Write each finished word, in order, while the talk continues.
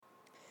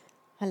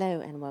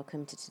Hello and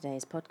welcome to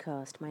today's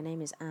podcast. My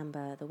name is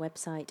Amber. The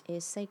website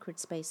is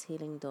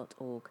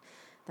sacredspacehealing.org.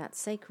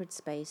 That's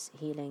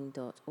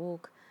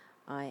sacredspacehealing.org.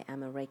 I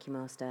am a Reiki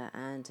master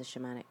and a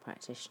shamanic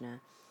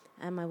practitioner,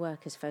 and my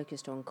work is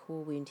focused on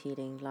core wound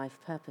healing, life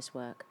purpose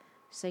work,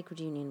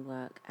 sacred union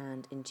work,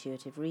 and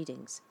intuitive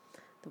readings.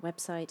 The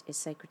website is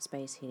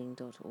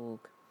sacredspacehealing.org.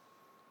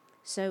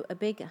 So a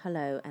big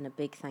hello and a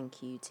big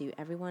thank you to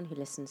everyone who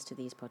listens to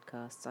these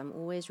podcasts. I'm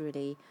always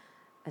really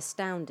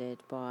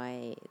astounded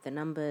by the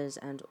numbers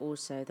and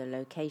also the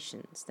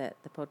locations that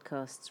the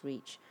podcasts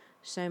reach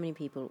so many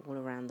people all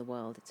around the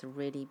world. It's a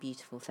really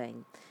beautiful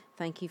thing.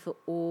 Thank you for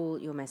all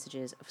your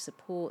messages of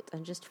support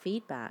and just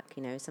feedback.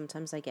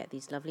 Sometimes I get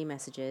these lovely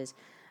messages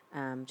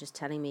just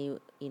telling me,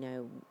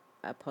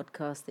 a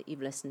podcast that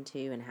you've listened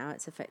to and how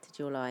it's affected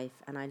your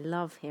life. And I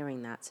love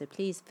hearing that. So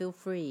please feel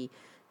free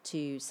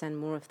to send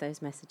more of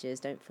those messages.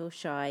 Don't feel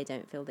shy.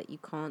 Don't feel that you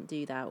can't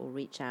do that or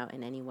reach out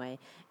in any way.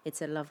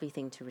 It's a lovely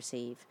thing to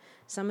receive.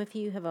 Some of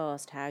you have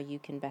asked how you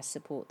can best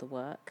support the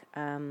work.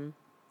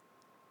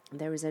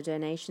 There is a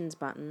donations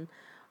button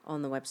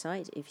on the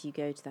website. If you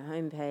go to the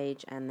home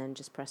page and then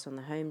just press on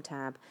the home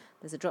tab,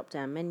 there's a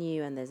drop-down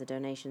menu and there's a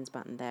donations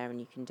button there,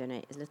 and you can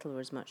donate as little or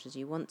as much as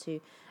you want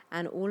to,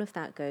 and all of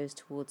that goes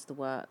towards the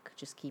work,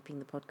 just keeping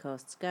the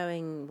podcasts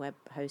going, web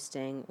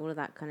hosting, all of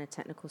that kind of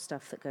technical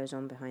stuff that goes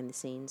on behind the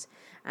scenes,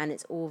 and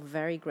it's all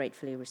very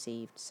gratefully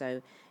received.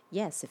 So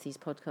yes, if these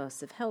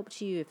podcasts have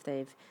helped you, if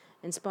they've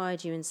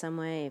inspired you in some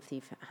way, if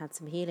you've had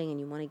some healing and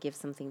you want to give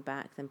something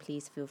back, then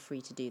please feel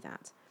free to do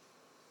that.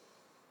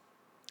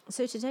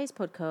 So today's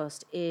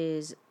podcast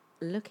is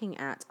looking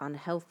at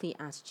unhealthy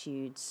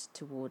attitudes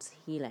towards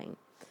healing.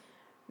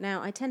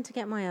 Now, I tend to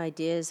get my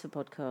ideas for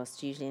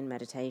podcasts usually in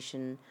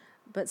meditation,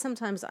 but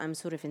sometimes I'm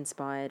sort of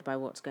inspired by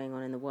what's going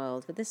on in the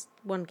world. But this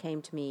one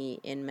came to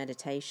me in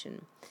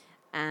meditation,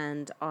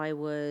 and I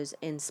was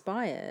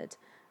inspired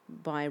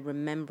by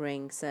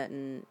remembering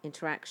certain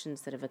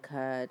interactions that have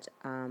occurred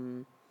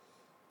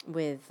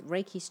with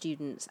Reiki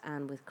students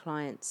and with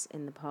clients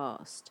in the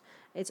past.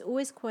 It's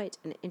always quite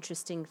an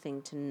interesting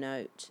thing to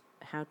note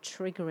how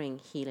triggering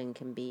healing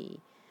can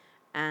be.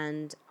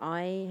 And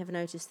I have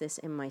noticed this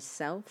in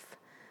myself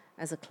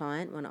as a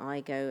client when I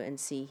go and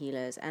see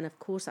healers. And of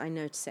course, I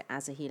notice it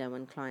as a healer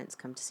when clients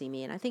come to see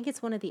me. And I think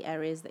it's one of the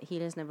areas that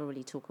healers never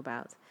really talk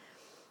about.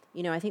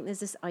 I think there's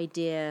this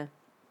idea,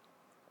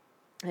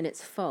 and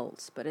it's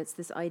false, but it's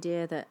this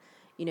idea that,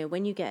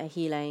 when you get a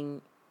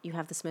healing, you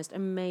have this most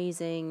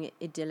amazing,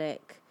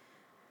 idyllic,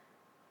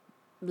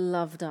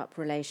 loved up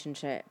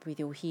relationship with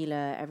your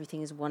healer.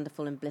 Everything is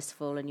wonderful and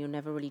blissful, and you're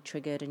never really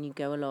triggered, and you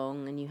go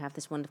along and you have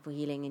this wonderful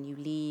healing and you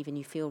leave and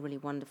you feel really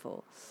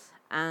wonderful.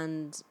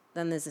 And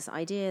then there's this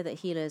idea that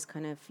healers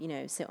kind of,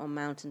 sit on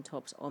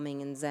mountaintops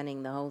omming and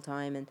zenning the whole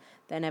time, and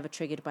they're never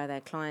triggered by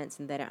their clients,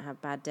 and they don't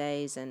have bad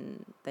days,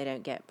 and they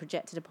don't get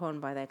projected upon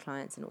by their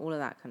clients and all of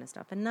that kind of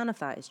stuff. And none of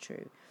that is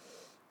true.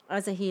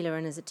 As a healer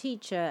and as a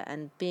teacher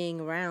and being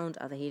around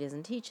other healers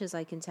and teachers,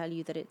 I can tell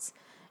you that it's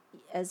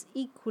as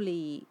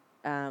equally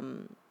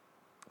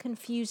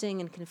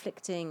confusing and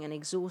conflicting and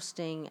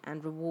exhausting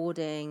and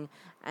rewarding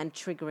and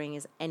triggering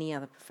as any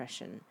other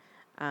profession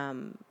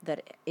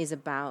that is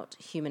about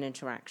human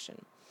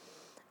interaction.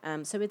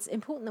 So it's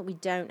important that we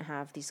don't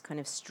have these kind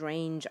of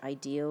strange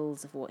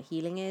ideals of what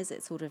healing is.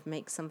 It sort of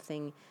makes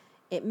something,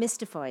 it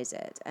mystifies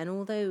it. And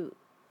although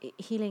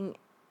healing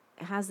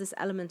has this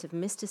element of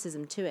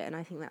mysticism to it, and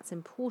I think that's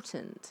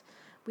important,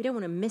 we don't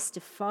want to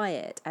mystify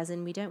it, as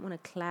in we don't want to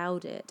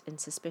cloud it in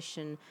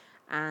suspicion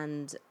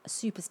and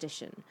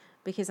superstition,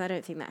 because I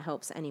don't think that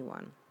helps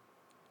anyone.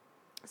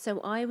 So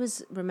I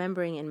was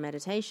remembering in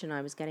meditation,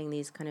 I was getting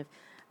these kind of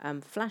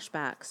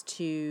flashbacks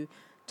to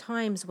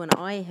times when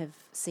I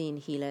have seen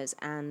healers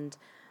and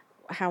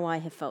how I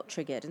have felt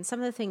triggered. And some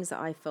of the things that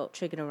I felt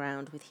triggered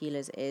around with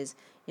healers is,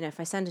 if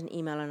I send an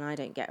email and I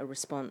don't get a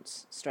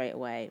response straight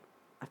away,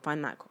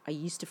 I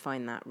used to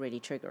find that really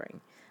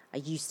triggering. I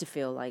used to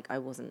feel like I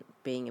wasn't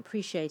being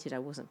appreciated, I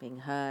wasn't being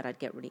heard, I'd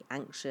get really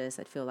anxious,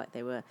 I'd feel like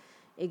they were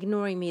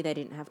ignoring me, they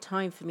didn't have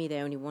time for me,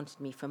 they only wanted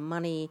me for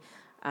money.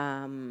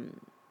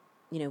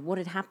 What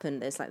had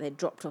happened? It's like they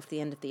dropped off the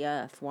end of the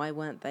earth. Why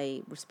weren't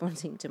they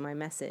responding to my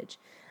message?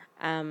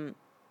 I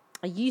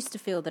used to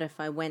feel that if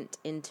I went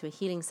into a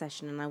healing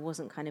session and I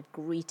wasn't kind of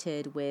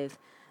greeted with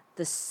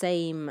the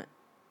same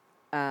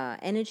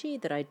energy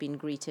that I'd been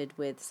greeted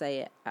with,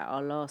 say, at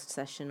our last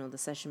session or the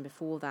session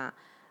before that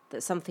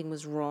something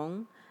was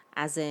wrong,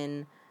 as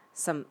in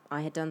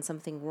I had done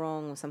something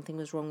wrong, or something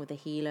was wrong with the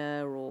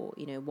healer, or,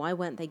 why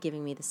weren't they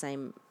giving me the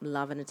same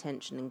love and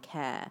attention and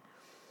care?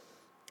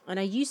 And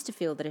I used to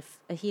feel that if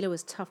a healer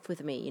was tough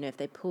with me, if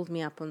they pulled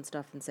me up on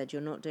stuff and said,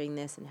 you're not doing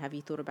this, and have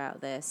you thought about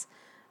this,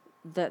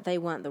 that they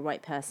weren't the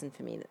right person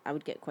for me. I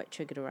would get quite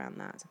triggered around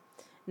that.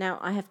 Now,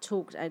 I have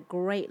talked at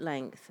great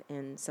length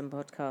in some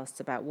podcasts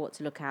about what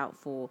to look out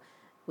for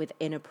with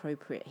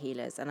inappropriate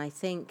healers. And I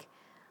think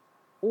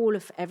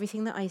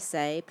everything that I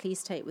say,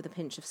 please take with a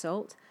pinch of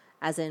salt,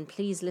 as in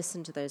please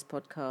listen to those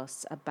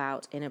podcasts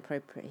about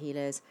inappropriate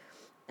healers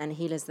and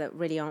healers that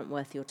really aren't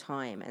worth your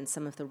time, and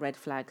some of the red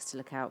flags to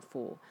look out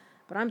for.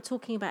 But I'm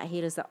talking about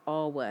healers that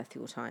are worth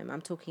your time.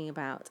 I'm talking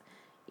about,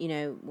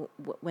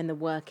 when the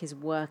work is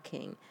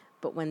working,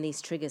 but when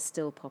these triggers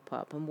still pop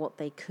up and what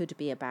they could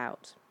be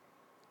about.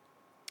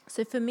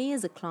 So for me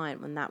as a client,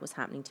 when that was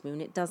happening to me,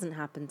 when it doesn't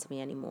happen to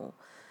me anymore,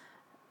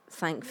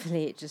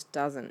 thankfully it just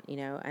doesn't,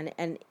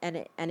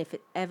 and if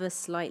it ever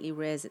slightly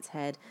rears its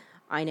head,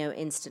 I know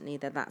instantly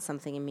that that's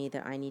something in me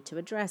that I need to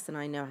address, and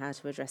I know how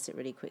to address it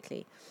really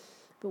quickly.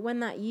 But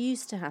when that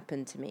used to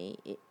happen to me,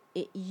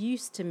 it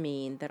used to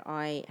mean that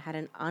I had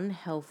an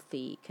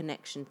unhealthy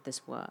connection to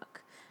this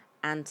work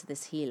and to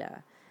this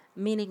healer,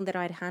 meaning that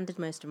I'd handed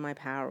most of my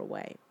power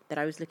away, that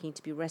I was looking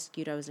to be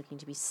rescued, I was looking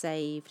to be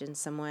saved in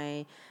some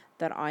way,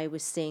 that I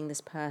was seeing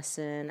this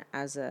person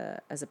as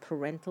a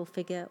parental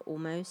figure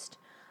almost,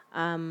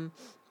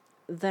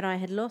 that I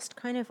had lost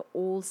kind of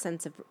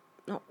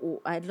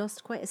I had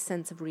lost quite a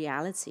sense of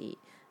reality,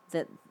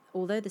 that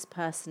although this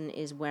person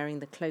is wearing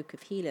the cloak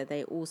of healer,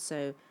 they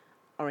also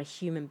are a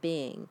human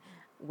being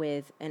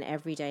with an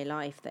everyday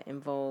life that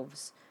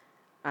involves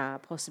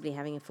possibly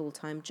having a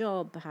full-time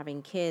job,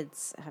 having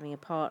kids, having a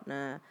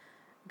partner,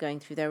 going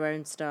through their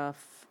own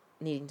stuff,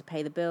 needing to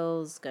pay the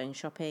bills, going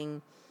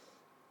shopping,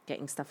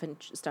 getting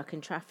stuck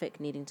in traffic,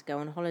 needing to go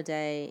on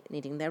holiday,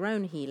 needing their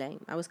own healing.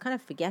 I was kind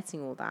of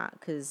forgetting all that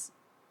because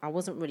I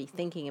wasn't really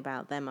thinking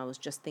about them. I was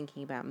just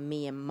thinking about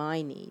me and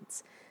my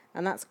needs.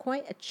 And that's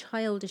quite a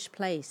childish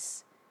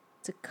place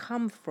to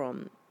come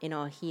from in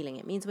our healing.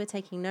 It means we're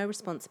taking no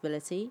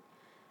responsibility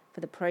for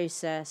the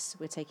process,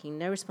 we're taking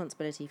no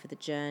responsibility for the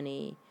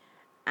journey,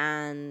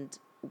 and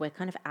we're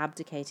kind of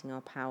abdicating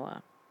our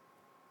power.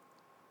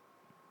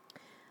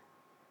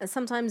 And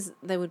sometimes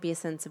there would be a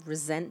sense of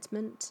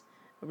resentment,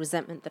 a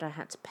resentment that I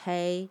had to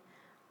pay,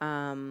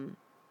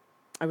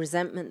 a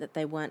resentment that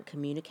they weren't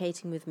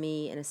communicating with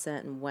me in a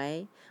certain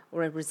way,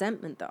 or a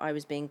resentment that I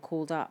was being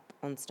called up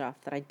on stuff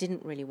that I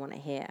didn't really want to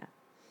hear.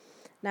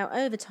 Now,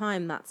 over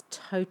time, that's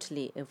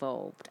totally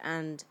evolved,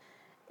 and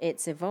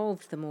it's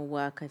evolved the more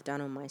work I've done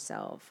on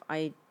myself.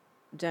 I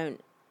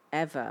don't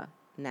ever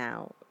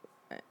now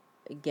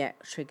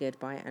get triggered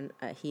by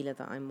a healer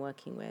that I'm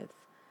working with.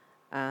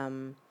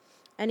 And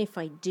if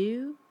I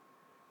do,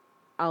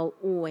 I'll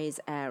always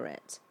air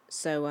it.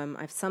 So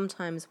I've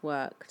sometimes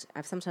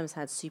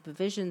had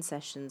supervision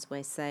sessions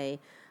where, say,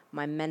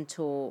 my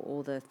mentor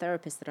or the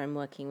therapist that I'm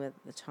working with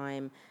at the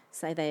time,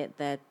 say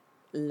they're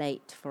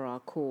late for our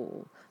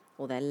call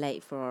or they're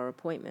late for our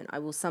appointment. I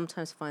will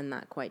sometimes find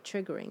that quite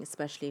triggering,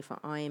 especially if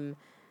I've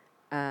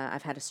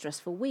had a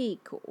stressful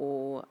week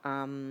or,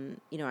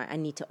 I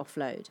need to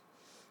offload.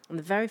 And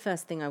the very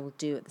first thing I will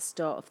do at the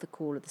start of the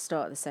call, at the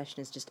start of the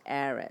session, is just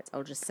air it.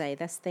 I'll just say,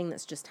 this thing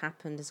that's just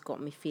happened has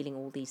got me feeling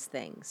all these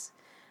things.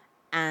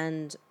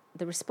 And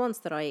the response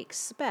that I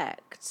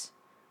expect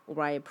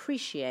or I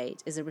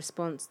appreciate is a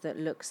response that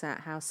looks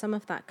at how some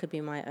of that could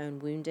be my own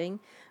wounding,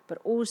 but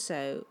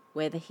also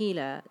where the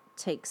healer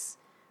takes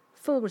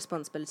full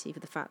responsibility for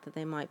the fact that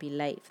they might be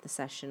late for the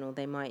session or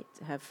they might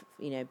have,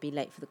 be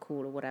late for the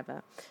call or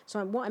whatever.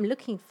 So what I'm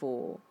looking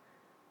for,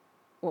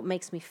 what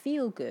makes me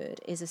feel good,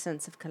 is a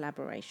sense of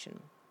collaboration.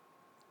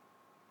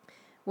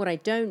 What I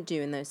don't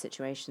do in those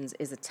situations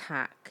is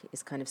attack,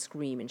 is kind of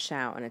scream and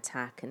shout and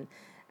attack and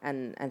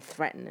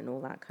threaten and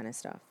all that kind of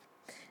stuff.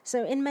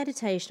 So in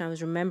meditation, I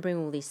was remembering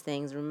all these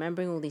things,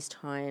 remembering all these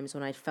times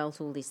when I'd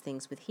felt all these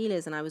things with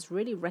healers, and I was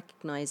really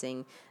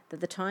recognizing that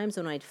the times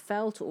when I'd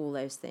felt all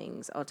those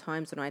things are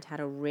times when I'd had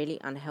a really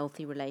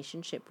unhealthy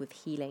relationship with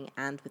healing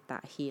and with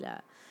that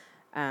healer.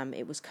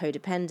 It was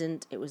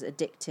codependent, it was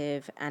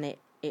addictive, and it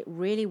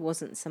really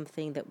wasn't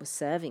something that was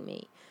serving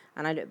me.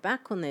 And I look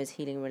back on those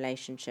healing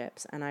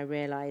relationships and I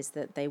realized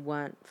that they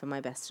weren't for my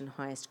best and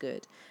highest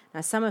good.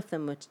 Now, some of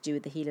them were to do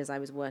with the healers I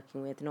was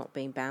working with not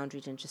being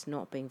boundaried and just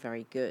not being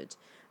very good.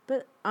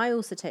 But I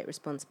also take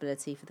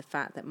responsibility for the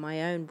fact that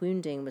my own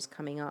wounding was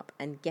coming up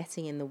and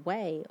getting in the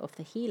way of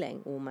the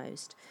healing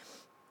almost.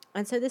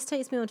 And so this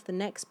takes me on to the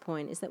next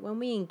point, is that when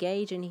we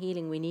engage in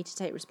healing, we need to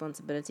take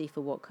responsibility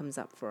for what comes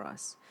up for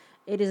us.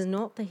 It is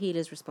not the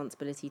healer's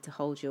responsibility to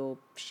hold your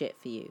shit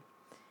for you.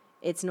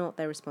 It's not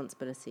their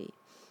responsibility.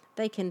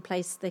 They can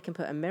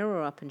put a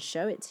mirror up and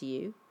show it to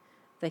you.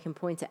 They can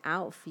point it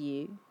out for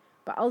you.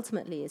 But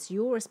ultimately, it's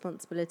your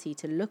responsibility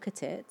to look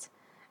at it.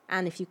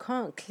 And if you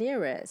can't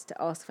clear it,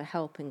 to ask for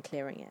help in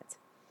clearing it.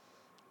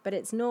 But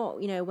it's not,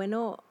 we're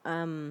not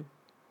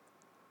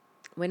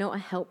a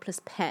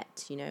helpless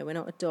pet. We're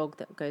not a dog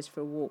that goes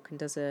for a walk and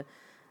does a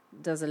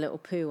little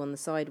poo on the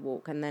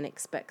sidewalk and then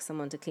expects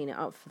someone to clean it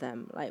up for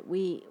them. Like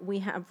we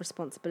have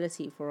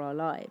responsibility for our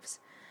lives.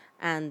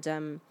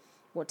 And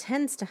what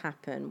tends to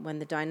happen when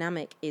the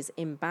dynamic is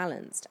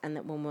imbalanced, and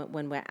that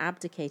when we're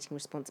abdicating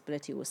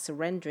responsibility or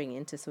surrendering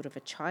into sort of a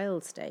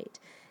child state,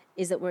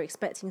 is that we're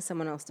expecting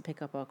someone else to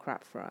pick up our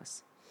crap for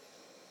us.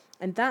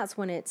 And that's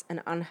when it's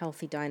an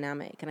unhealthy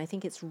dynamic. And I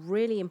think it's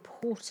really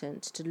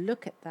important to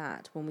look at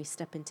that when we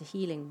step into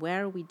healing.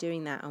 Where are we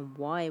doing that and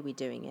why are we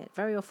doing it?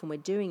 Very often we're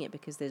doing it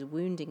because there's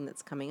wounding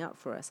that's coming up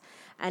for us.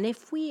 And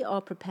if we are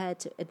prepared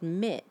to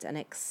admit and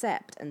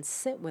accept and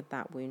sit with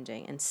that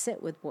wounding and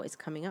sit with what is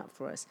coming up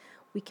for us,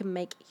 we can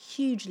make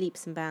huge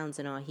leaps and bounds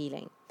in our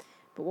healing.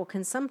 But what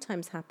can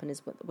sometimes happen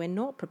is we're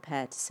not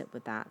prepared to sit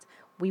with that.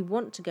 We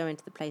want to go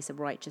into the place of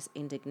righteous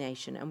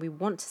indignation and we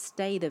want to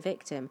stay the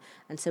victim,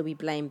 and so we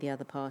blame the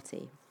other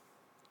party.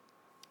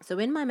 So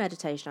in my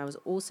meditation, I was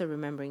also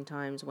remembering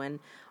times when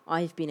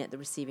I've been at the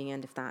receiving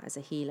end of that as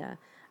a healer.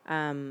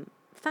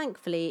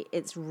 Thankfully,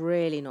 it's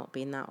really not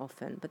been that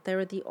often, but there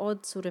are the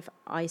odd sort of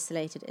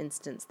isolated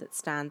instances that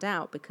stand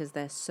out because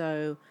they're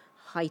so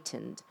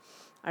heightened.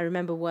 I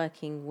remember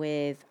working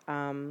with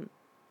a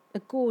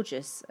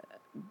gorgeous,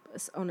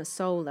 on a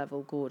soul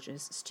level,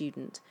 gorgeous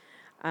student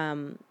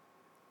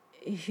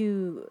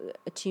who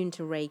attuned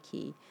to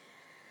Reiki,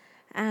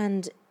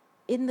 and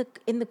in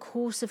the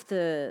course of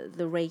the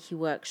Reiki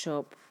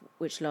workshop,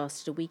 which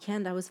lasted a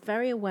weekend, I was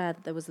very aware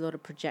that there was a lot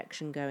of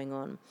projection going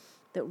on,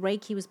 that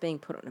Reiki was being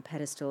put on a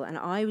pedestal and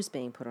I was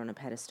being put on a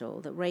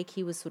pedestal, that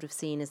Reiki was sort of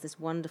seen as this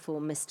wonderful,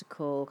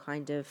 mystical,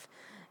 kind of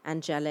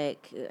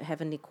angelic,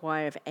 heavenly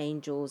choir of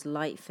angels,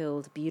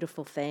 light-filled,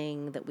 beautiful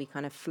thing that we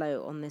kind of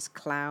float on this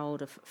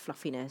cloud of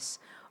fluffiness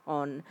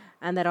on,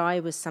 and that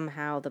I was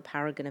somehow the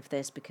paragon of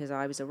this because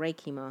I was a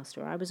Reiki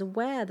master. I was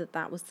aware that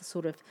that was the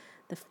sort of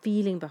the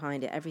feeling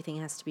behind it. Everything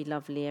has to be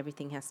lovely,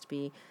 everything has to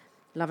be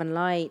love and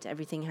light,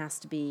 everything has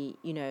to be,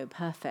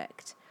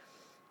 perfect.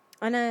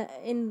 And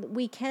in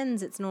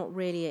weekends, it's not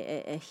really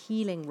a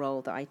healing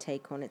role that I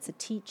take on. It's a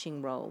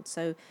teaching role.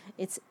 So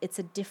it's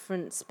a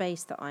different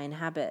space that I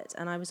inhabit.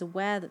 And I was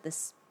aware that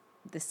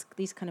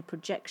these kind of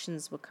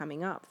projections were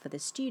coming up for the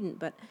student.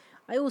 But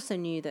I also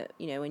knew that,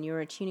 when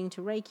you're attuning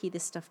to Reiki,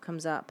 this stuff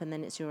comes up and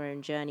then it's your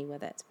own journey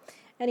with it.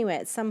 Anyway,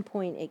 at some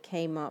point it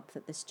came up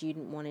that the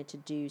student wanted to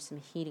do some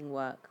healing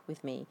work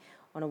with me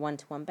on a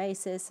one-to-one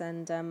basis.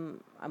 And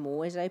I'm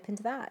always open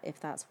to that if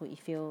that's what you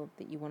feel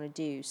that you want to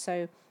do.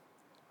 So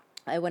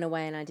I went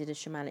away and I did a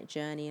shamanic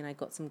journey and I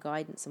got some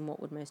guidance on what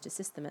would most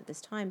assist them at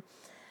this time.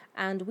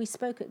 And we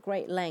spoke at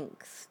great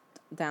length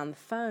down the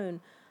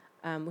phone,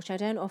 which I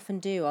don't often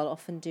do. I'll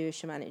often do a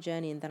shamanic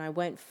journey and then I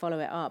won't follow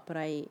it up. But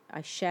I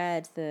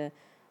shared the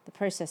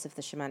process of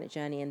the shamanic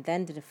journey and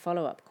then did a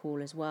follow-up call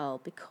as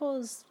well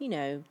because,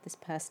 this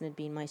person had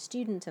been my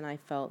student and I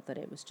felt that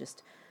it was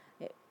just...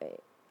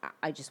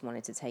 I just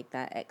wanted to take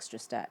that extra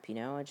step,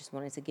 I just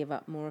wanted to give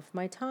up more of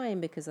my time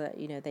because,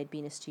 they'd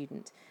been a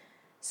student.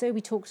 So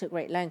we talked at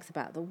great length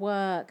about the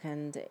work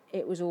and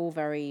it was all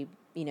very,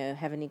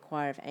 heavenly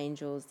choir of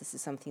angels. This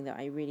is something that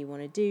I really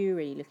want to do,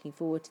 really looking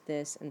forward to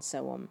this and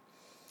so on.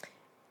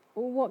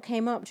 What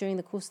came up during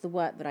the course of the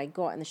work that I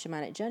got in the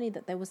shamanic journey,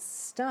 that there was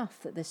stuff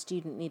that the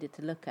student needed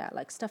to look at,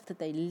 like stuff that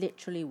they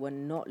literally were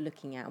not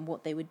looking at. And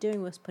what they were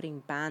doing was putting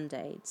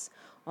band-aids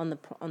on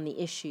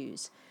the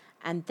issues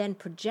and then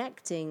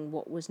projecting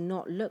what was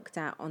not looked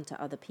at onto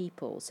other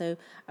people. So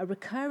a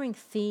recurring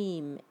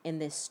theme in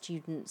this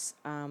student's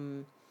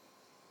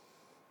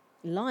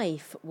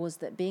life was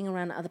that being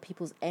around other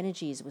people's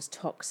energies was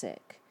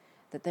toxic,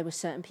 that there were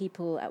certain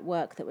people at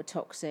work that were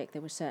toxic,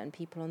 there were certain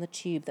people on the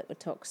tube that were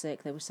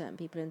toxic, there were certain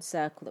people in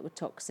circle that were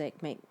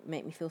toxic, make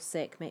me feel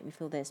sick, make me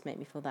feel this, make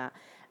me feel that.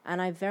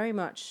 And I very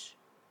much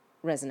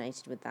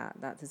resonated with that.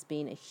 That has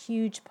been a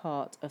huge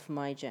part of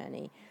my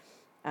journey.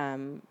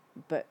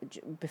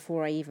 But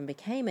before I even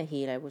became a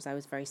healer, I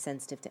was very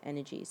sensitive to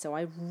energy. So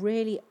I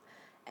really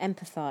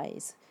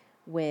empathize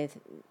with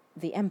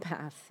the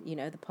empath,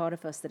 the part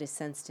of us that is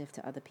sensitive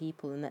to other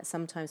people and that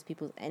sometimes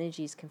people's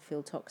energies can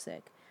feel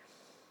toxic.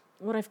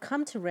 What I've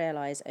come to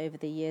realize over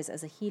the years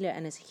as a healer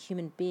and as a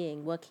human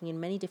being, working in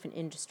many different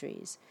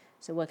industries,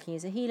 so working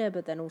as a healer,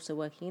 but then also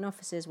working in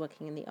offices,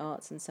 working in the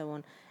arts and so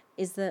on,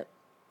 is that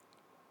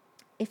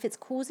if it's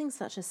causing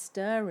such a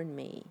stir in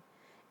me,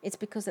 it's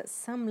because at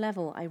some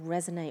level I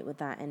resonate with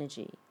that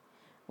energy,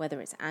 whether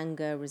it's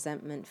anger,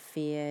 resentment,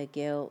 fear,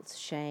 guilt,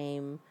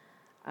 shame,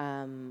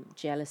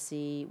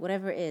 jealousy,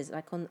 whatever it is.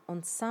 Like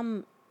on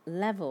some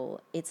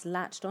level, it's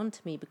latched onto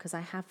me because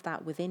I have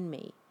that within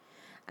me.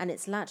 And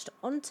it's latched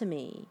onto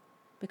me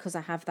because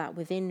I have that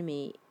within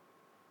me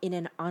in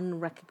an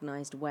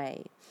unrecognized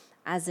way,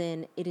 as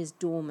in it is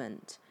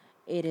dormant.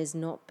 It has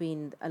not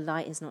been, a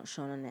light has not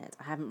shone on it.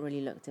 I haven't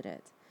really looked at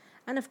it.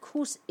 And of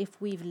course, if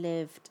we've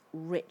lived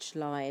rich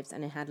lives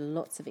and had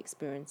lots of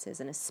experiences,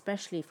 and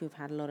especially if we've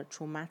had a lot of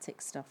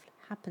traumatic stuff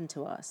happen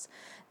to us,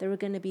 there are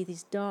going to be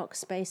these dark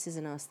spaces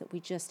in us that we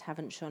just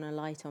haven't shone a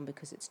light on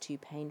because it's too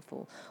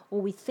painful.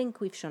 Or we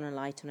think we've shone a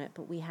light on it,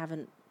 but we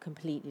haven't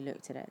completely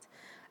looked at it.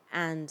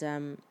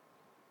 And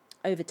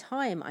over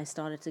time, I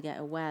started to get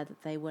aware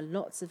that there were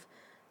lots of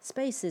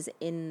spaces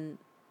in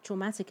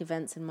traumatic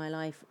events in my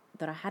life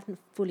that I hadn't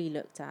fully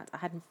looked at. I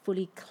hadn't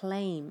fully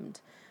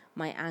claimed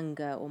my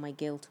anger or my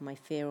guilt or my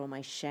fear or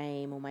my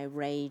shame or my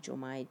rage or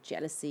my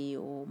jealousy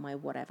or my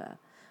whatever.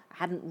 I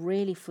hadn't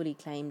really fully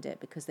claimed it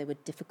because they were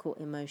difficult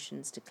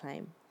emotions to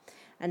claim.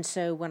 And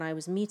so when I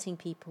was meeting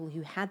people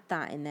who had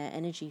that in their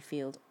energy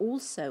field,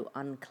 also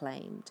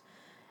unclaimed,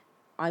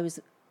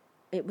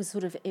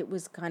 it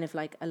was kind of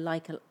like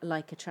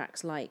like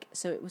attracts like.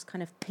 So it was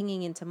kind of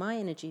pinging into my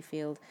energy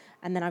field,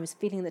 and then I was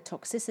feeling the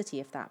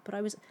toxicity of that. But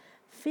I was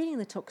feeling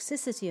the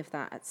toxicity of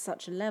that at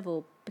such a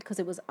level because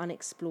it was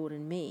unexplored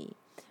in me.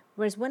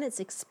 Whereas when it's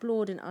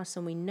explored in us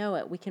and we know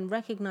it, we can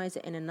recognize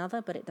it in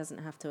another, but it doesn't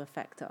have to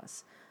affect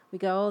us. We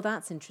go, oh,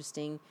 that's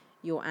interesting.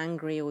 You're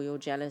angry, or you're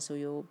jealous, or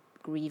you're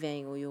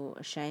grieving, or you're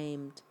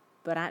ashamed.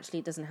 But actually,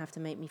 it doesn't have to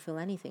make me feel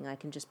anything. I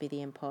can just be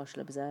the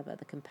impartial observer,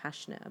 the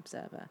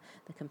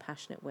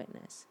compassionate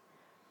witness.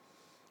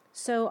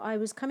 So I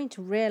was coming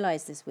to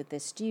realize this with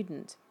this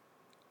student,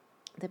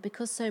 that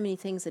because so many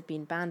things had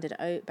been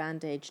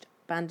bandaged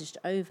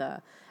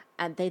over,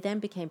 and they then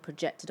became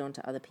projected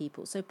onto other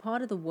people. So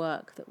part of the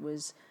work that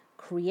was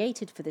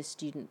created for this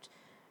student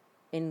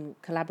in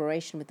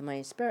collaboration with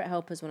my spirit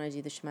helpers when I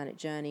do the shamanic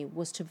journey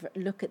was to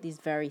look at these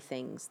very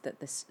things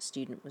that this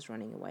student was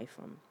running away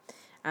from.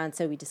 And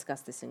so we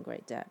discussed this in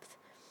great depth.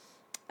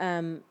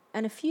 And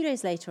a few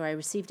days later, I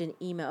received an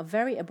email, a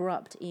very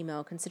abrupt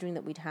email, considering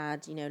that we'd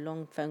had,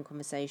 long phone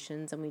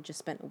conversations and we just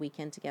spent a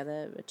weekend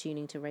together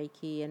attuning to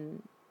Reiki,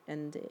 and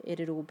it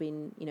had all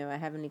been, a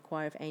heavenly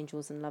choir of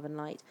angels and love and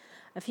light.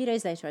 A few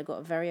days later, I got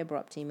a very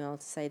abrupt email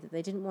to say that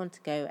they didn't want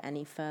to go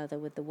any further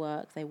with the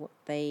work.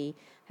 They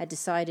had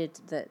decided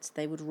that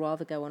they would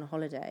rather go on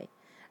holiday,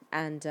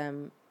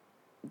 and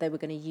they were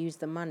going to use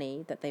the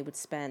money that they would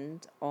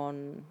spend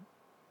on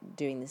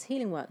doing this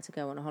healing work to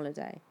go on a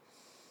holiday.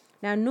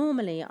 Now,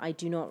 normally I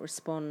do not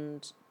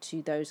respond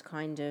to those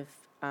kind of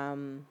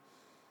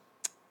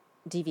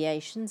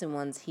deviations in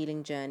one's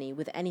healing journey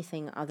with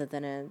anything other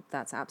than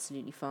that's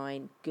absolutely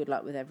fine, good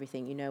luck with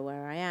everything, you know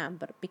where I am.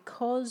 But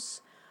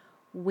because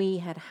we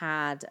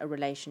had a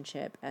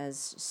relationship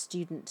as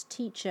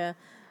student-teacher,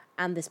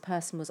 and this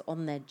person was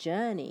on their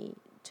journey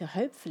to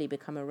hopefully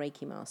become a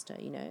Reiki master,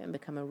 and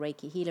become a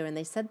Reiki healer, and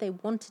they said they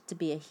wanted to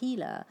be a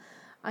healer,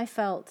 I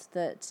felt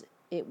that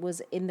it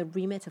was in the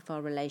remit of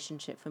our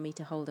relationship for me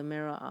to hold a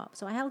mirror up.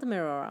 So I held a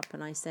mirror up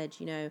and I said,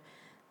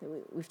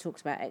 we've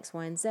talked about X,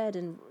 Y, and Z,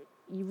 and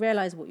you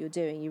realize what you're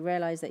doing. You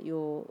realize that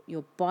you're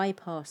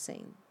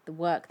bypassing the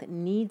work that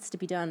needs to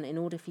be done in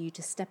order for you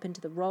to step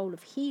into the role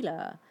of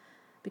healer,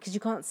 because you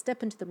can't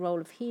step into the role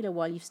of healer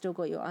while you've still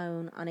got your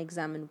own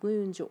unexamined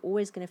wounds. You're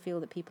always going to feel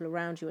that people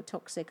around you are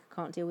toxic. I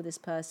can't deal with this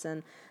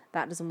person.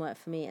 That doesn't work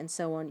for me, and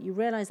so on. You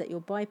realize that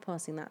you're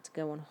bypassing that to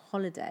go on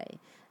holiday.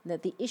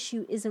 That the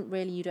issue isn't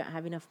really you don't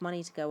have enough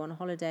money to go on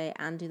holiday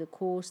and do the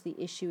course. The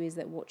issue is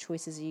that what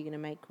choices are you going to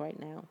make right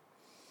now?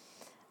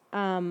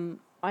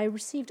 I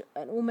received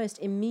an almost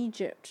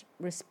immediate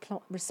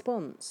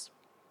response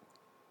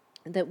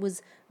that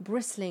was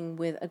bristling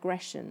with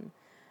aggression,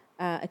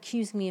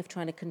 accusing me of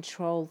trying to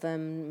control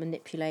them,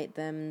 manipulate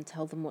them,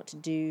 tell them what to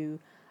do.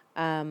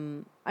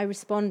 I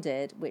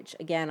responded, which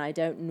again I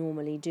don't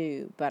normally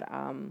do, but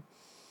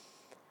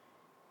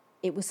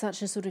it was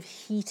such a sort of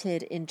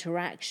heated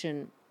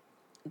interaction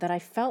that I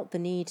felt the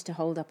need to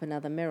hold up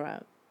another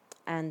mirror.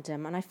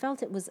 And I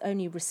felt it was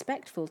only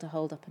respectful to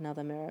hold up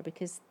another mirror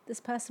because this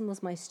person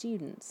was my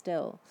student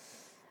still.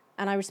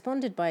 And I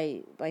responded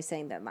by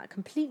saying that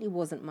completely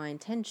wasn't my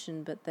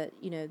intention, but that,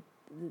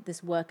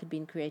 this work had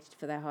been created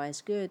for their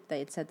highest good. They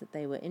had said that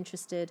they were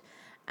interested,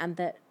 and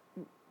that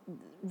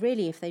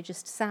really if they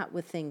just sat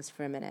with things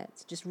for a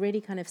minute, just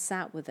really kind of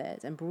sat with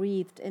it and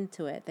breathed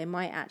into it, they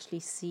might actually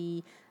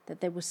see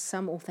that there was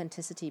some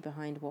authenticity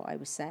behind what I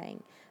was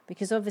saying.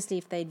 Because obviously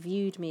if they'd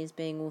viewed me as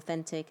being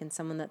authentic and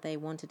someone that they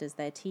wanted as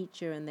their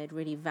teacher, and they'd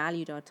really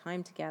valued our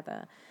time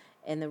together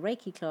in the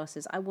Reiki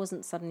classes, I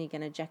wasn't suddenly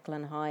going to Jekyll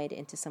and Hyde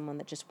into someone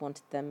that just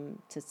wanted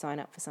them to sign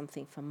up for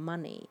something for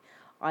money.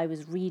 I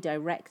was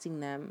redirecting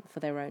them for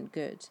their own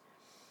good.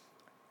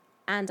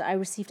 And I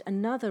received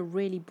another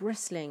really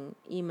bristling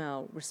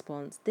email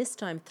response, this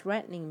time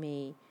threatening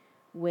me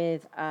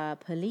with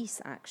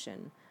police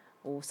action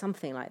or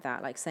something like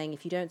that, like saying,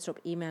 if you don't stop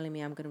emailing me,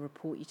 I'm going to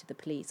report you to the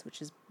police,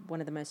 which is one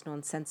of the most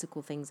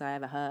nonsensical things I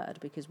ever heard,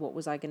 because what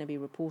was I going to be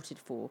reported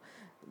for?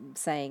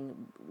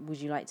 Saying,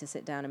 would you like to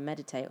sit down and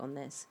meditate on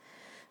this?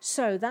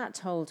 So that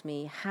told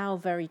me how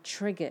very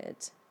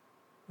triggered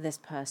this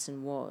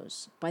person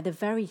was by the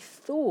very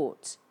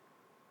thought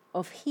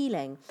of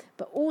healing,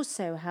 but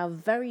also how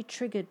very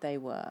triggered they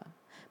were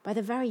by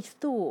the very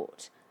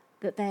thought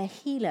that their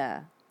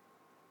healer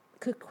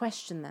could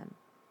question them,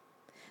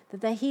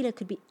 that their healer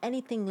could be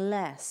anything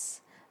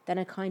less than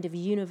a kind of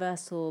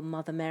universal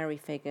Mother Mary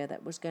figure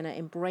that was going to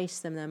embrace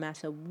them no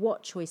matter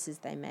what choices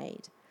they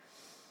made.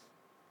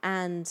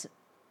 And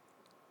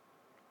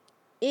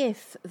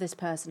if this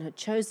person had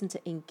chosen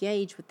to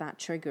engage with that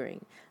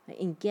triggering,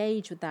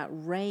 engage with that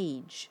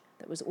rage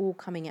that was all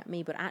coming at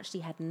me but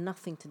actually had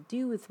nothing to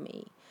do with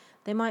me,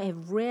 they might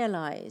have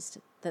realized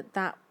that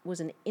that was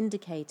an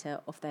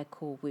indicator of their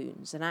core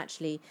wounds. And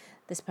actually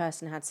this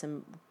person had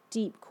some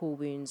deep core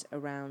wounds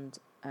around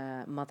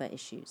mother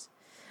issues.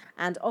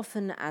 And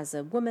often as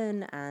a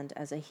woman and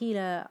as a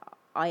healer,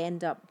 I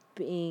end up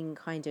being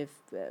kind of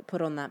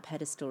put on that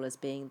pedestal as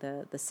being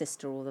the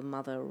sister or the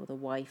mother or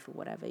the wife or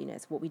whatever.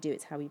 It's what we do,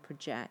 it's how we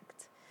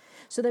project.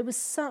 So there was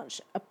such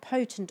a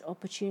potent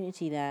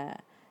opportunity there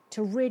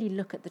to really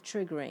look at the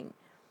triggering.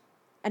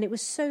 And it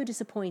was so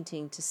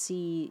disappointing to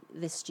see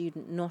this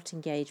student not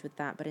engage with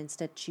that, but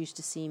instead choose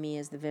to see me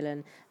as the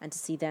villain and to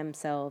see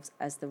themselves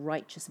as the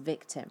righteous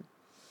victim.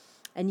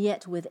 And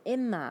yet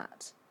within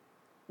that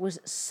was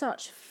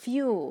such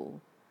fuel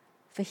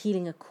for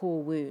healing a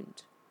core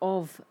wound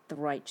of the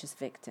righteous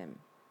victim,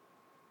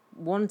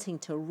 wanting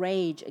to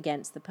rage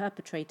against the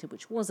perpetrator,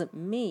 which wasn't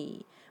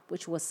me,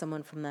 which was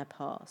someone from their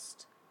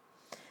past.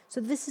 So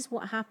this is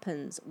what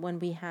happens when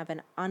we have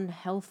an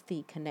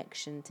unhealthy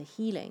connection to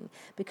healing,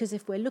 because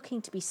if we're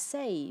looking to be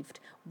saved,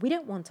 we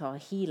don't want our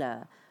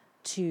healer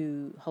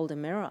to hold a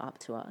mirror up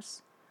to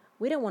us.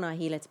 We don't want our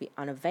healer to be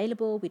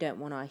unavailable. We don't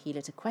want our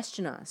healer to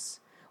question us.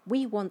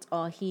 We want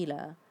our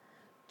healer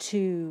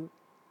to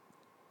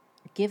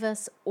give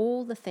us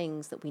all the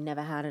things that we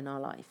never had in our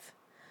life.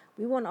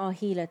 We want our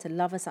healer to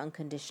love us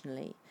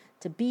unconditionally,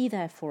 to be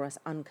there for us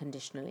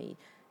unconditionally,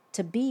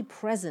 to be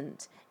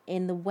present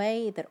in the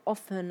way that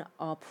often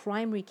our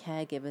primary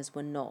caregivers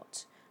were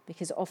not,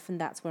 because often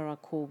that's where our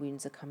core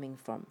wounds are coming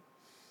from.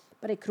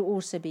 But it could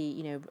also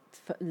be,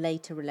 for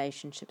later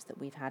relationships that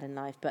we've had in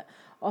life. But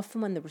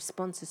often when the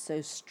response is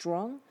so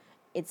strong,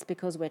 it's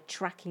because we're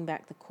tracking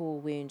back the core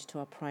wound to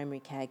our primary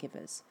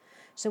caregivers.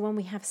 So when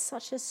we have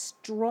such a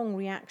strong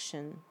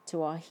reaction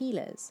to our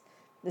healers,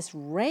 this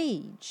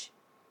rage,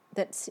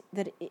 that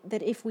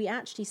if we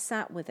actually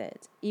sat with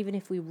it, even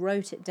if we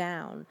wrote it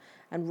down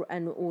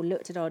and or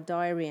looked at our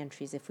diary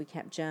entries, if we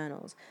kept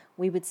journals,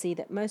 we would see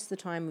that most of the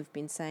time we've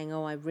been saying,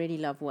 oh, I really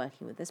love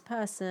working with this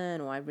person,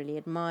 or I really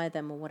admire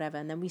them, or whatever,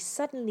 and then we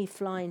suddenly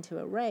fly into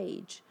a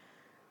rage.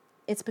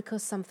 It's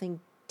because something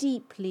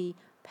deeply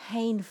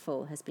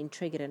painful has been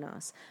triggered in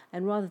us,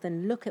 and rather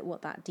than look at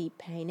what that deep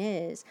pain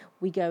is,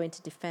 we go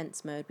into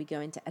defense mode, we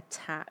go into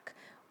attack,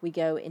 we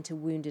go into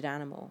wounded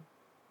animal.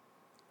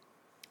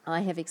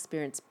 I have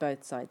experienced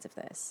both sides of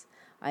this.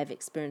 I've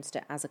experienced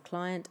it as a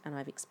client and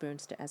I've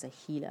experienced it as a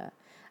healer.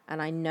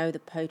 And I know the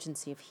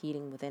potency of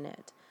healing within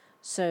it.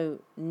 So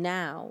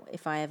now,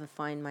 if I ever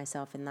find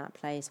myself in that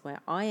place where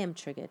I am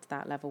triggered to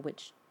that level,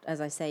 which, as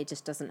I say,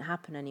 just doesn't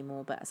happen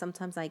anymore, but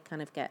sometimes I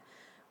kind of get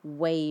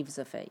waves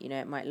of it.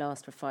 It might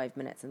last for 5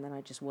 minutes and then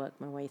I just work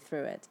my way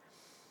through it.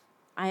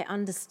 I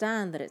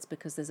understand that it's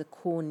because there's a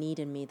core need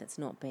in me that's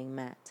not being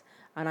met.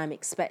 And I'm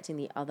expecting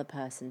the other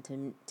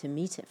person to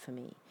meet it for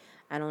me.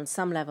 And on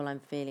some level, I'm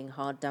feeling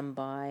hard done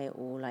by,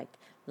 or like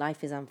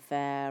life is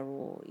unfair,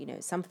 or,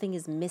 something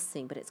is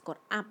missing, but it's got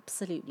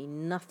absolutely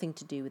nothing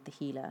to do with the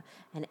healer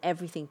and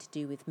everything to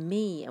do with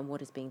me and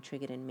what is being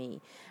triggered in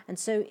me. And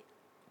so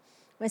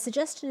my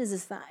suggestion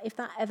is that if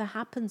that ever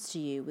happens to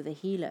you with a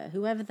healer,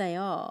 whoever they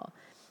are,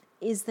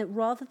 is that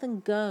rather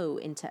than go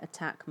into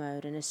attack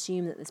mode and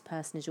assume that this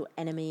person is your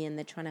enemy and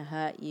they're trying to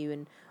hurt you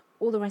and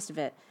all the rest of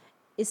it,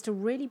 is to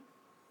really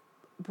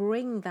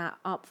bring that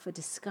up for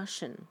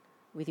discussion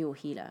with your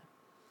healer.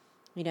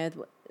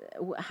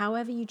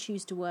 However you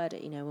choose to word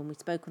it, when we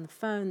spoke on the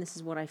phone, this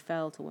is what I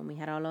felt, or when we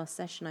had our last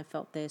session, I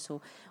felt this,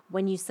 or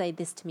when you say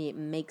this to me, it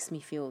makes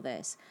me feel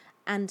this.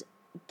 And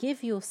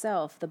give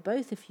yourself, the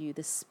both of you,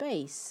 the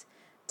space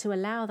to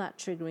allow that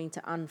triggering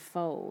to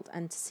unfold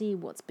and to see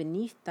what's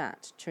beneath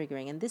that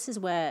triggering. And this is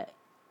where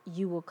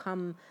you will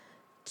come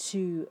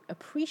to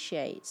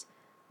appreciate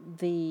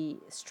the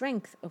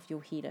strength of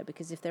your healer,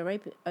 because if they're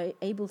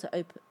able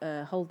to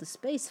hold the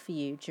space for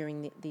you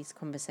during these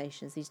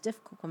conversations, these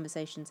difficult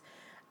conversations,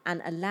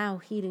 and allow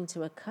healing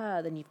to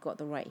occur, then you've got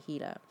the right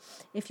healer.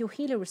 If your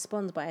healer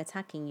responds by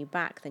attacking you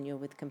back, then you're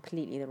with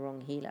completely the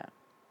wrong healer.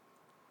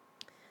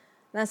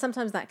 Now,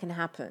 sometimes that can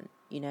happen.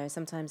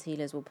 Sometimes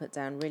healers will put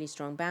down really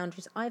strong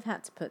boundaries. I've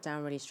had to put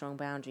down really strong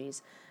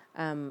boundaries.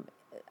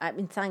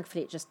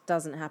 Thankfully, it just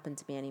doesn't happen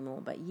to me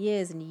anymore. But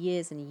years and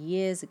years and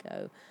years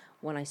ago,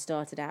 when I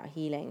started out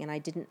healing, and I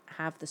didn't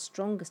have the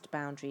strongest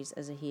boundaries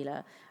as a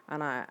healer,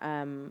 and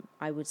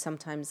I would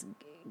sometimes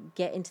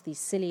get into these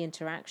silly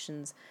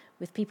interactions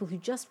with people who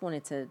just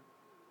wanted to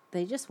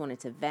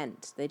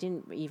vent. They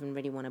didn't even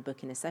really want to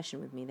book in a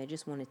session with me. They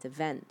just wanted to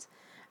vent.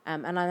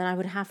 And then I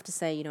would have to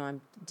say,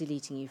 I'm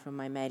deleting you from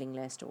my mailing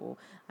list, or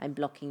I'm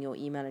blocking your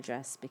email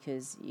address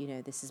because,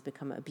 this has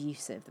become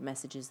abusive, the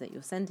messages that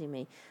you're sending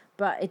me.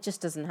 But it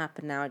just doesn't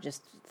happen now. I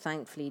just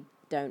thankfully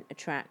don't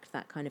attract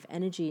that kind of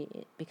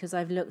energy because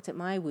I've looked at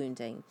my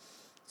wounding.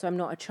 So I'm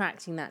not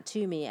attracting that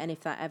to me. And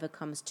if that ever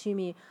comes to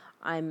me,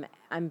 I'm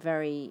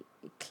very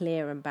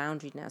clear and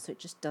boundaried now. So it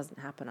just doesn't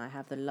happen. I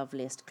have the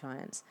loveliest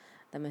clients,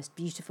 the most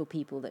beautiful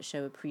people that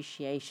show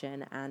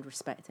appreciation and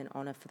respect and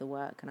honor for the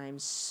work. And I am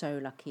so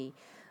lucky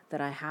that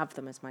I have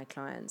them as my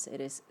clients.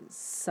 It is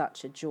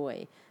such a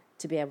joy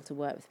to be able to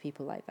work with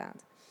people like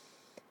that.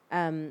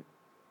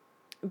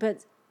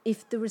 But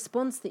if the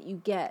response that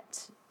you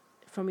get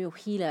from your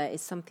healer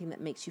is something that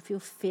makes you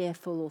feel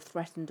fearful or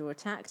threatened or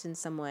attacked in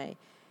some way,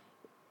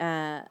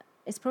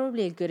 it's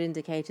probably a good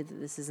indicator that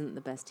this isn't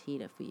the best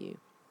healer for you.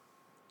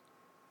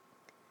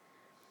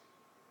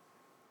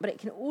 But it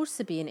can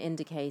also be an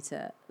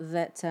indicator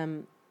that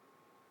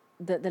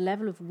that the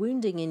level of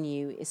wounding in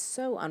you is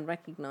so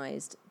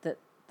unrecognized that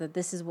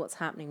this is what's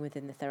happening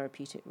within the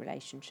therapeutic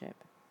relationship.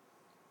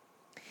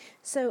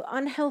 So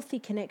unhealthy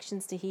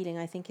connections to healing,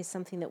 I think, is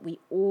something that we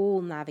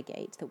all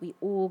navigate, that we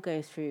all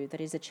go through,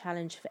 that is a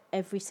challenge for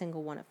every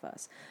single one of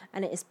us.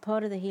 And it is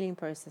part of the healing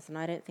process, and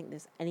I don't think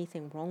there's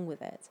anything wrong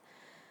with it.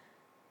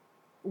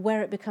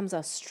 Where it becomes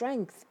our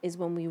strength is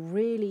when we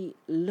really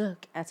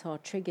look at our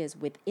triggers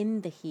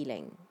within the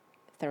healing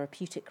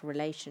therapeutic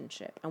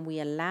relationship, and we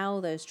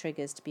allow those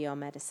triggers to be our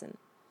medicine.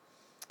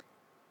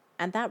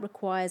 And that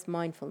requires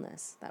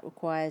mindfulness. That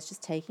requires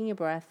just taking a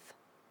breath,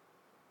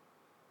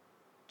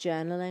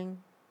 journaling,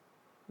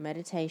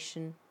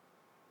 meditation,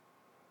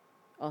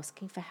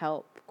 asking for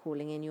help,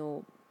 calling in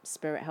your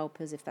spirit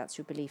helpers if that's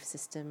your belief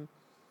system,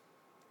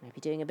 maybe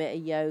doing a bit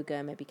of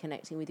yoga, maybe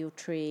connecting with your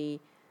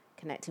tree,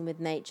 connecting with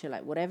nature,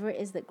 like whatever it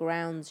is that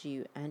grounds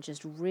you, and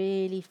just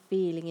really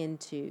feeling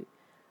into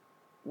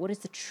what is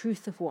the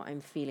truth of what I'm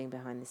feeling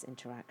behind this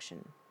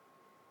interaction.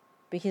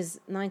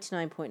 Because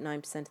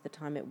 99.9% of the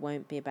time it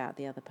won't be about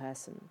the other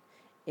person.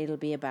 It'll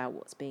be about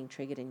what's being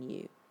triggered in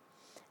you.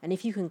 And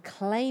if you can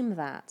claim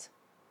that,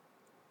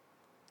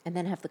 and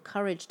then have the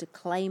courage to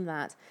claim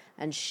that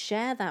and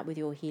share that with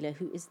your healer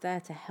who is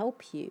there to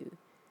help you,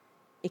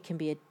 it can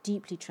be a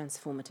deeply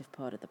transformative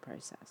part of the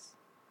process.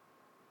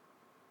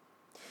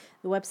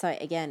 The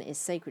website, again, is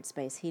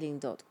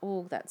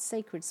sacredspacehealing.org. That's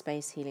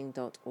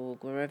sacredspacehealing.org.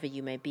 Wherever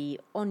you may be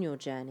on your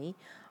journey,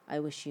 I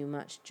wish you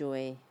much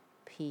joy,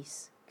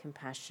 peace,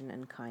 compassion,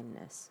 and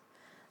kindness.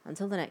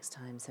 Until the next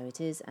time, so it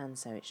is and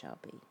so it shall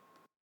be.